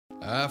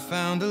I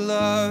found a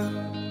love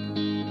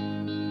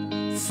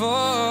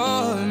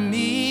for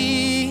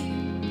me.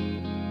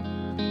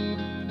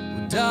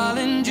 Well,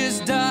 darling,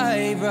 just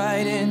dive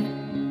right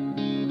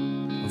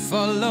in,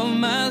 follow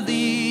my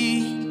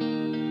lead.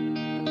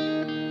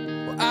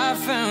 Well, I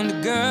found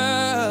a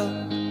girl,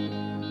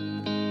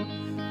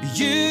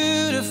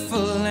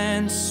 beautiful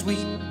and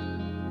sweet.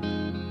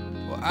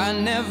 Well, I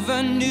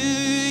never knew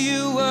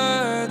you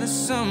were the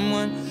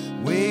someone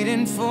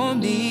waiting for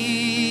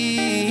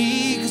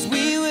me. 'Cause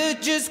we were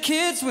just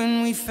kids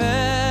when we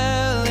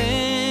fell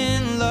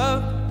in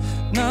love,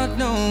 not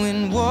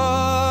knowing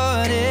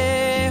what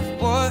it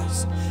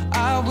was.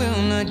 I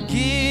will not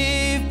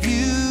give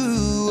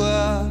you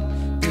up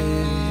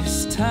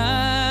this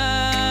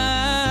time.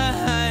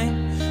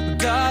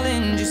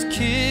 Darling, just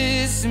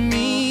kiss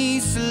me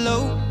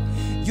slow.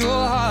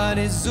 Your heart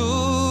is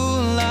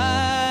all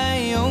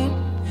I own,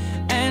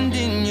 and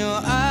in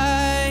your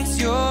eyes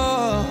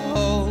you're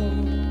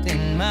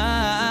holding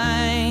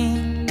mine.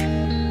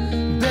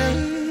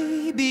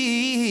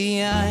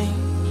 Baby, I'm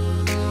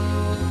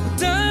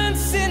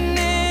dancing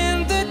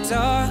in the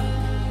dark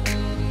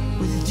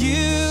with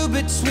you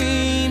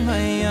between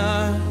my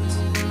arms,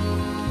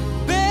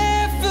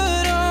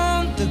 barefoot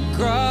on the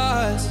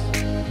grass.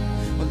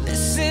 We're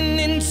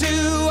listening to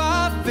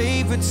our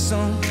favorite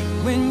song.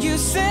 When you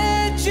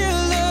said you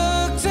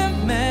looked a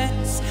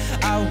mess,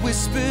 I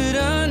whispered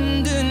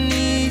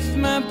underneath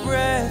my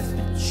breath,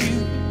 but you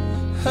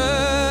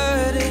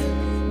heard it.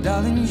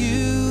 Darling,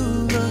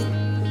 you look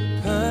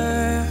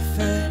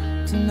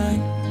perfect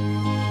tonight.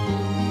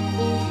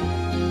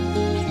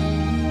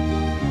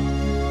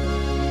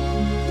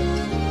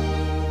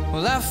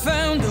 Well, I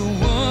found a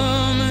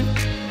woman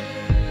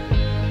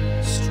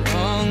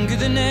stronger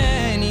than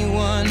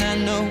anyone I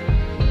know.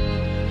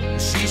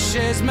 She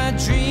shares my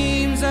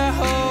dreams. I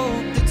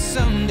hope that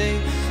someday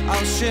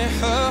I'll share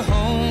her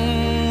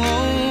home.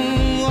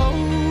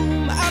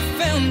 I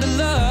found a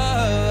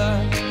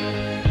love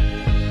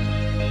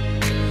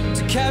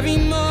to carry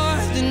more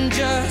than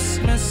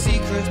just my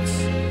secrets,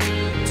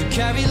 to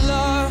carry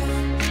love,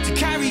 to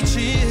carry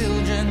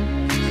children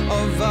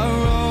of our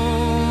own.